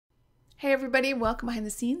Hey everybody, welcome behind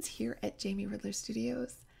the scenes here at Jamie Ridler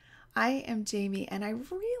Studios. I am Jamie and I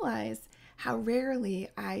realize how rarely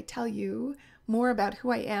I tell you more about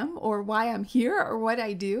who I am or why I'm here or what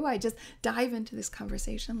I do. I just dive into this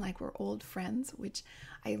conversation like we're old friends, which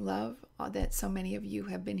I love that so many of you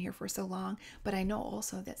have been here for so long, but I know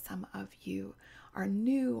also that some of you are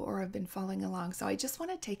new or have been following along. So I just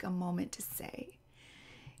want to take a moment to say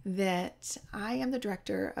that I am the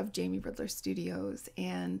director of Jamie Ridler Studios,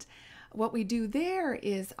 and what we do there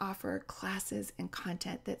is offer classes and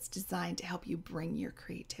content that's designed to help you bring your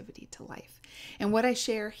creativity to life. And what I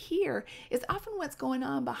share here is often what's going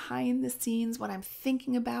on behind the scenes, what I'm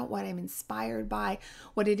thinking about, what I'm inspired by,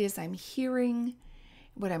 what it is I'm hearing,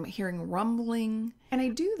 what I'm hearing rumbling. And I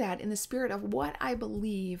do that in the spirit of what I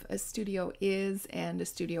believe a studio is and a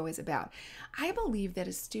studio is about. I believe that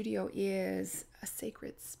a studio is a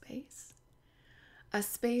sacred space, a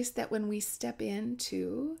space that when we step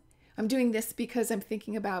into, I'm doing this because I'm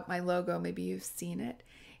thinking about my logo. Maybe you've seen it.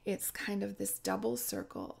 It's kind of this double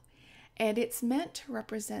circle, and it's meant to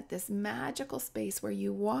represent this magical space where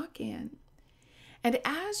you walk in, and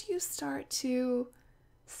as you start to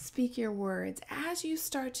speak your words, as you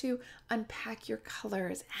start to unpack your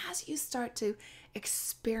colors, as you start to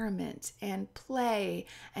experiment and play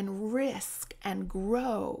and risk and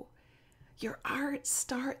grow, your art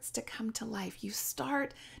starts to come to life. You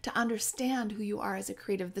start to understand who you are as a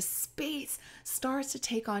creative. The space starts to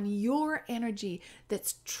take on your energy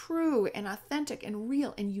that's true and authentic and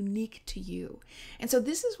real and unique to you. And so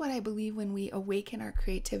this is what I believe when we awaken our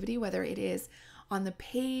creativity, whether it is on the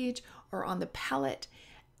page or on the palette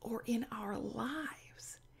or in our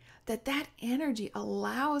lives, that energy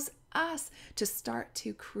allows us to start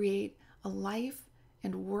to create a life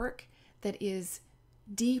and work that is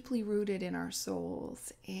deeply rooted in our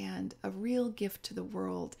souls and a real gift to the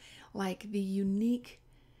world, like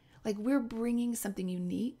we're bringing something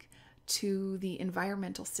unique to the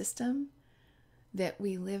environmental system that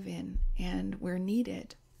we live in, and we're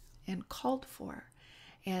needed and called for,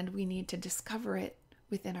 and we need to discover it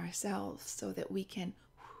within ourselves so that we can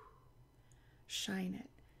shine it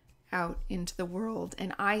out into the world.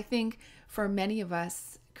 And I think for many of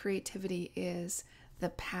us, creativity is the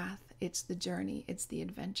path. It's the journey, it's the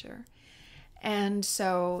adventure. And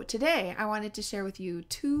so today I wanted to share with you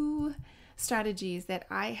two strategies that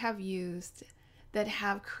I have used that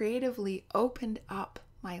have creatively opened up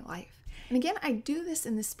my life. And again, I do this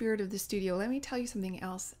in the spirit of the studio. Let me tell you something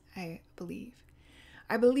else I believe.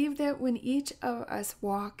 I believe that when each of us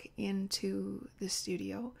walk into the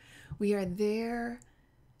studio, we are there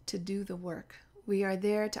to do the work. We are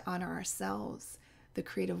there to honor ourselves, the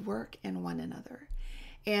creative work, and one another.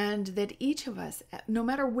 And that each of us, no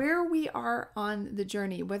matter where we are on the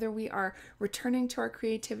journey, whether we are returning to our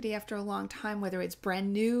creativity after a long time, whether it's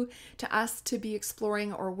brand new to us to be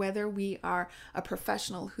exploring, or whether we are a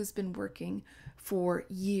professional who's been working for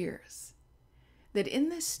years, that in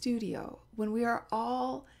this studio, when we are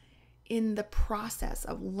all in the process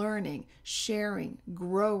of learning, sharing,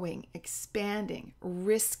 growing, expanding,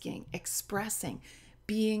 risking, expressing,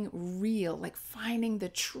 being real, like finding the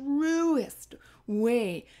truest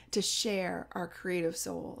way to share our creative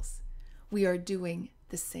souls, we are doing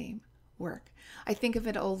the same work. I think of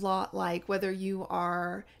it a lot like whether you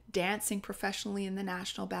are dancing professionally in the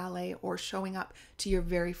National Ballet or showing up to your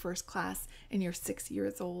very first class and you're 6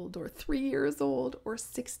 years old or 3 years old or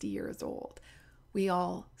 60 years old. We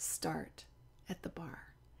all start at the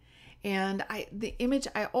bar. And the image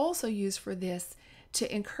I also use for this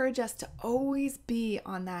to encourage us to always be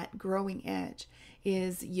on that growing edge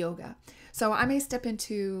is yoga. So I may step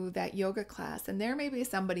into that yoga class and there may be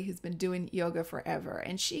somebody who's been doing yoga forever,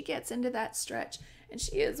 and she gets into that stretch and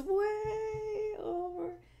she is way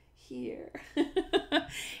over here.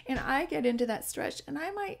 And I get into that stretch and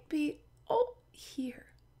I might be here.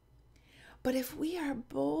 But if we are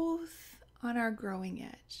both on our growing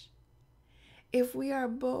edge, if we are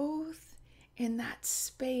both in that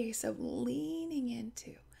space of leaning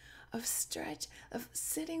into, of stretch, of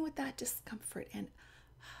sitting with that discomfort and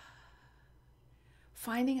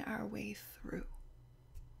finding our way through,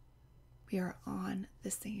 we are on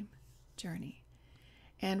the same journey.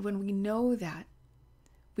 And when we know that,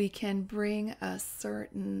 we can bring a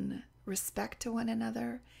certain respect to one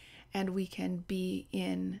another, and we can be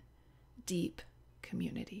in deep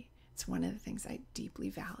community. It's one of the things I deeply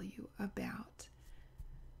value about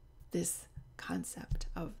this concept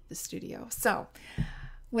of the studio. So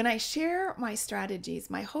when I share my strategies,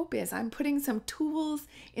 my hope is I'm putting some tools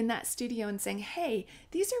in that studio and saying, hey,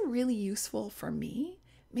 these are really useful for me.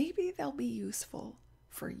 Maybe they'll be useful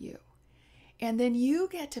for you. And then you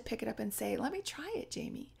get to pick it up and say, let me try it,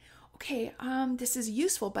 Jamie. okay, this is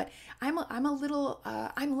useful, but I'm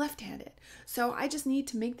left-handed. So I just need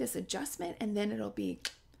to make this adjustment and then it'll be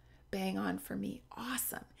bang on for me.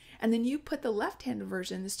 Awesome. And then you put the left-handed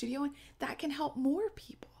version in the studio and that can help more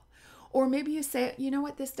people. Or maybe you say, you know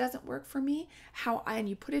what, this doesn't work for me. And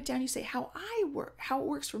you put it down, you say, how it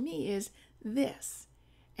works for me is this.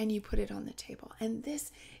 And you put it on the table. And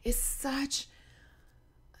this is such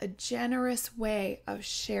a generous way of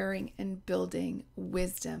sharing and building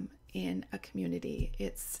wisdom in a community.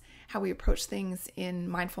 It's how we approach things in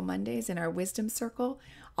Mindful Mondays in our wisdom circle.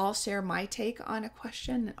 I'll share my take on a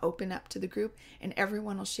question and open up to the group, and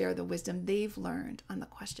everyone will share the wisdom they've learned on the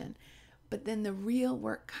question. But then the real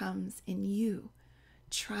work comes in you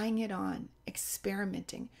trying it on,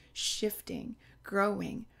 experimenting, shifting,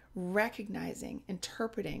 growing, recognizing,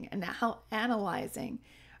 interpreting, and now analyzing,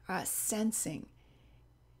 sensing.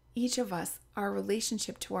 Each of us, our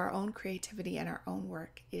relationship to our own creativity and our own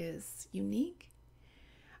work is unique,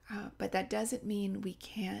 but that doesn't mean we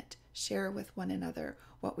can't share with one another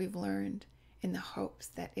what we've learned in the hopes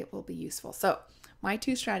that it will be useful. So my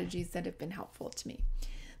 2 strategies that have been helpful to me.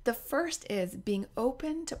 The first is being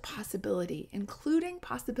open to possibility, including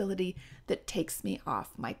possibility that takes me off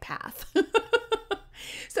my path.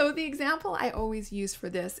 So the example I always use for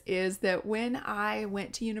this is that when I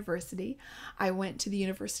went to university, I went to the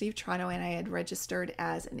University of Toronto and I had registered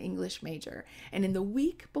as an English major. And in the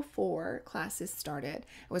week before classes started,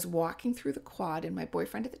 I was walking through the quad and my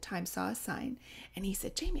boyfriend at the time saw a sign and he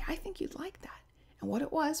said, Jamie, I think you'd like that. And what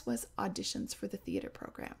it was auditions for the theater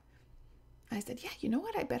program. I said, yeah, you know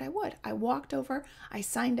what? I bet I would. I walked over, I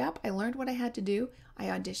signed up, I learned what I had to do, I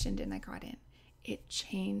auditioned and I got in. It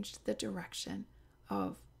changed the direction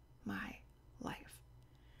of my life.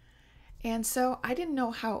 And so I didn't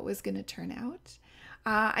know how it was going to turn out.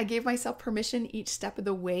 I gave myself permission each step of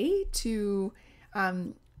the way to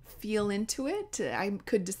feel into it. I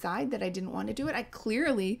could decide that I didn't want to do it. I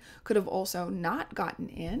clearly could have also not gotten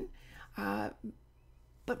in.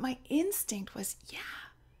 But my instinct was, yeah,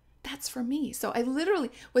 that's for me. So I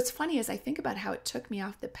literally, what's funny is I think about how it took me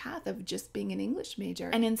off the path of just being an English major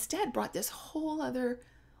and instead brought this whole other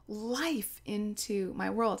life into my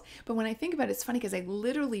world. But when I think about it, it's funny because I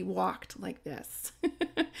literally walked like this.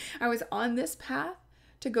 I was on this path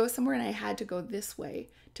to go somewhere and I had to go this way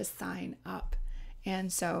to sign up.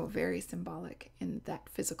 And so very symbolic in that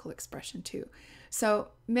physical expression too. So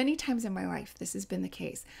many times in my life, this has been the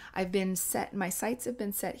case. I've been set, my sights have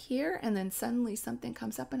been set here, and then suddenly something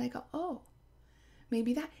comes up and I go, oh,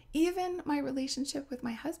 maybe that. Even my relationship with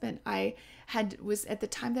my husband, was at the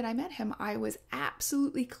time that I met him, I was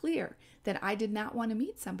absolutely clear that I did not want to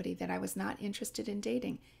meet somebody that I was not interested in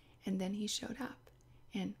dating. And then he showed up.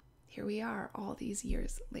 And here we are all these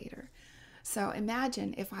years later. So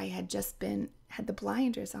imagine if I had just had the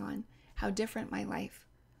blinders on, how different my life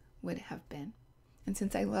would have been. And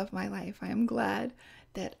since I love my life, I am glad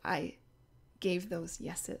that I gave those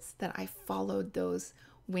yeses, that I followed those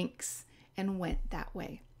winks and went that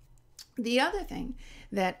way. The other thing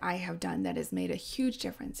that I have done that has made a huge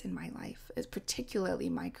difference in my life, is particularly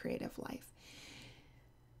my creative life,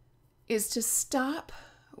 is to stop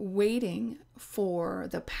waiting for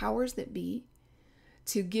the powers that be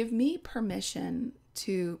to give me permission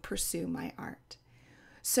to pursue my art.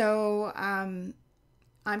 So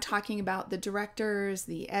I'm talking about the directors,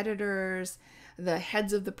 the editors, the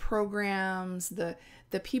heads of the programs, the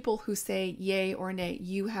people who say yay or nay,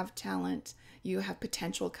 you have talent, you have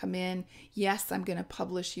potential, come in. Yes, I'm going to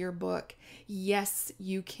publish your book. Yes,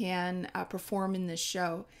 you can perform in this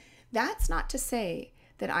show. That's not to say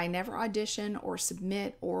that I never audition or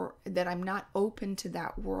submit or that I'm not open to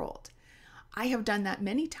that world. I have done that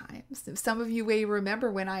many times. Some of you may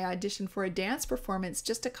remember when I auditioned for a dance performance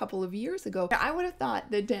just a couple of years ago. I would have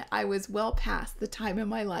thought that I was well past the time in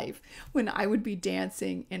my life when I would be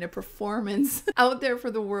dancing in a performance out there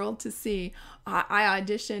for the world to see. I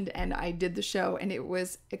auditioned and I did the show and it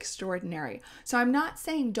was extraordinary. So I'm not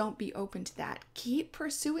saying don't be open to that. Keep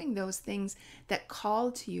pursuing those things that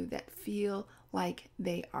call to you, that feel like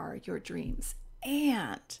they are your dreams.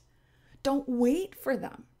 And don't wait for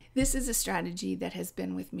them. This is a strategy that has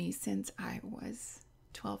been with me since I was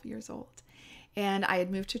 12 years old. And I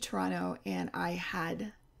had moved to Toronto and I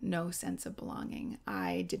had no sense of belonging.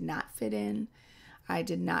 I did not fit in. I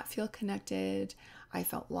did not feel connected. I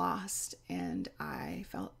felt lost and I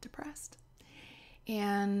felt depressed.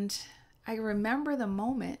 And I remember the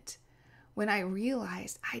moment when I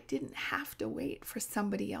realized I didn't have to wait for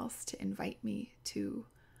somebody else to invite me to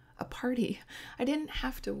a party. I didn't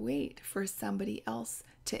have to wait for somebody else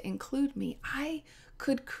to include me. I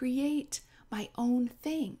could create my own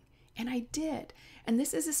thing And I did. And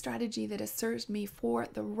this is a strategy that has served me for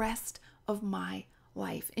the rest of my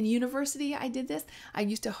life. In university, I did this. I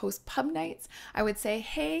used to host pub nights. I would say,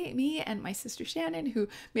 hey, me and my sister Shannon, who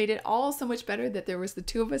made it all so much better that there was the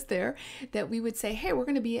two of us there, that we would say, hey, we're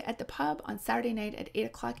going to be at the pub on Saturday night at 8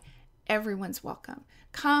 o'clock. Everyone's welcome.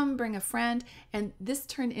 Come, bring a friend. And this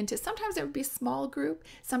turned into, sometimes it would be a small group,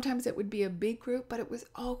 sometimes it would be a big group, but it was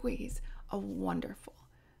always a wonderful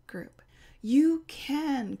group. You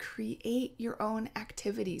can create your own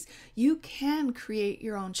activities. You can create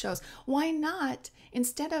your own shows. Why not,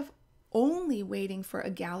 instead of only waiting for a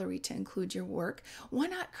gallery to include your work, why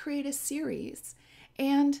not create a series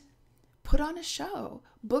and put on a show,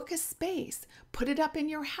 book a space, put it up in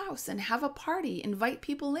your house and have a party, invite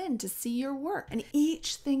people in to see your work. And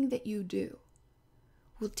each thing that you do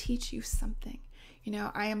will teach you something. You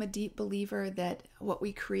know, I am a deep believer that what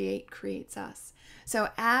we create creates us. So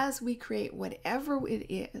as we create whatever it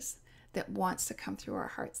is that wants to come through our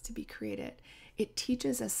hearts to be created, it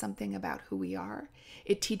teaches us something about who we are.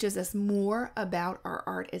 It teaches us more about our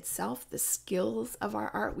art itself, the skills of our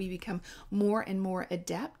art. We become more and more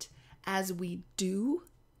adept as we do.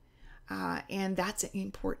 And that's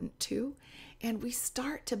important too. And we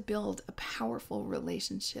start to build a powerful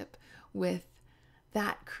relationship with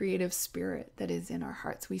that creative spirit that is in our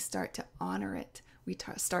hearts. We start to honor it. We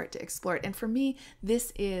start to explore it. And for me,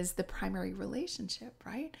 this is the primary relationship,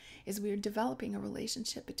 right? Is we're developing a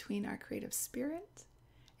relationship between our creative spirit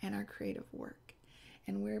and our creative work.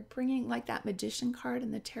 And we're bringing, like that magician card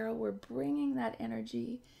in the tarot, we're bringing that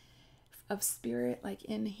energy of spirit like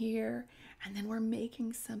in here, and then we're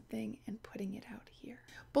making something and putting it out here.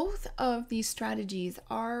 Both of these strategies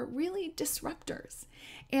are really disruptors.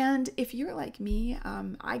 And if you're like me,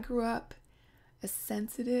 I grew up a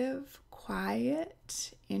sensitive,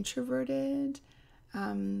 quiet, introverted,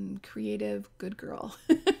 creative, good girl.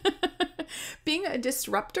 Being a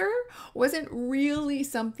disruptor wasn't really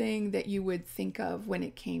something that you would think of when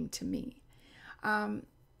it came to me.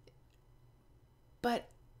 But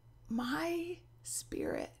my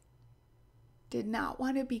spirit did not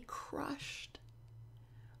want to be crushed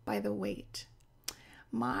by the weight.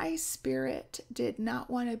 My spirit did not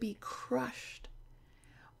want to be crushed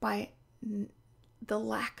by the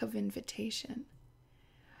lack of invitation.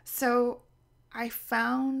 So I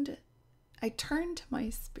turned to my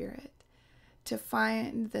spirit to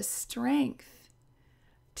find the strength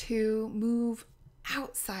to move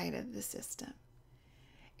outside of the system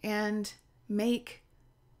and make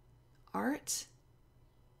art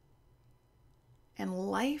and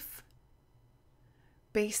life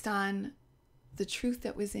based on the truth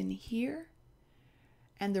that was in here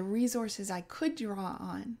and the resources I could draw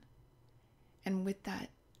on. And with that,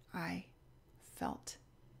 I felt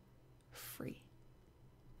free.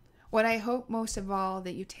 What I hope most of all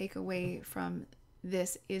that you take away from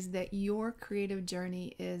this is that your creative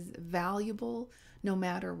journey is valuable no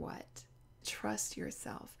matter what. Trust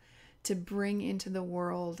yourself to bring into the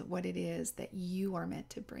world what it is that you are meant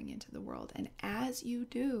to bring into the world. And as you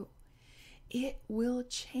do, it will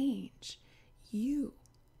change you.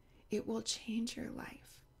 It will change your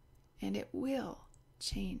life. And it will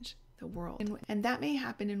change the world. And that may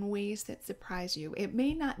happen in ways that surprise you. It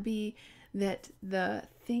may not be that the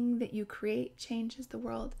thing that you create changes the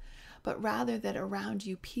world, but rather that around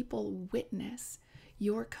you people witness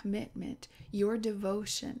your commitment, your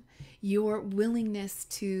devotion, your willingness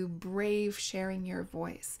to brave sharing your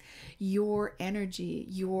voice, your energy,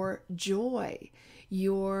 your joy,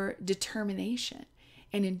 your determination.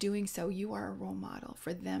 And in doing so, you are a role model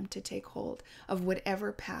for them to take hold of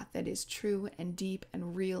whatever path that is true and deep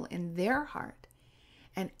and real in their heart.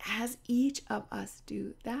 And as each of us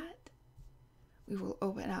do that, we will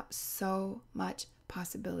open up so much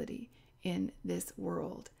possibility in this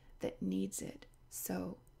world that needs it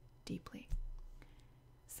so deeply.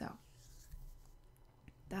 So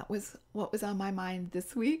that was what was on my mind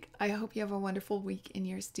this week. I hope you have a wonderful week in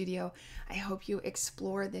your studio. I hope you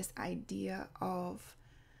explore this idea of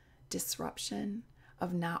disruption,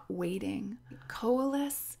 of not waiting.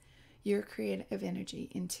 Coalesce your creative energy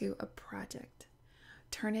into a project.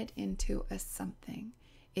 Turn it into a something.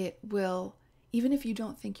 It will, even if you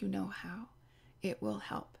don't think you know how, it will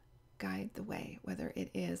help guide the way, whether it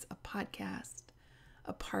is a podcast,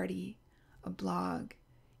 a party, a blog,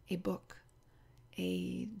 a book,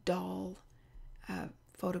 a doll, a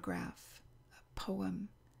photograph, a poem.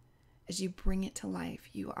 As you bring it to life,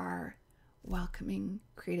 you are welcoming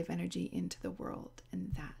creative energy into the world,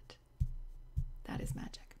 and that is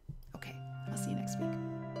magic. Okay, I'll see you next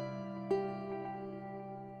week.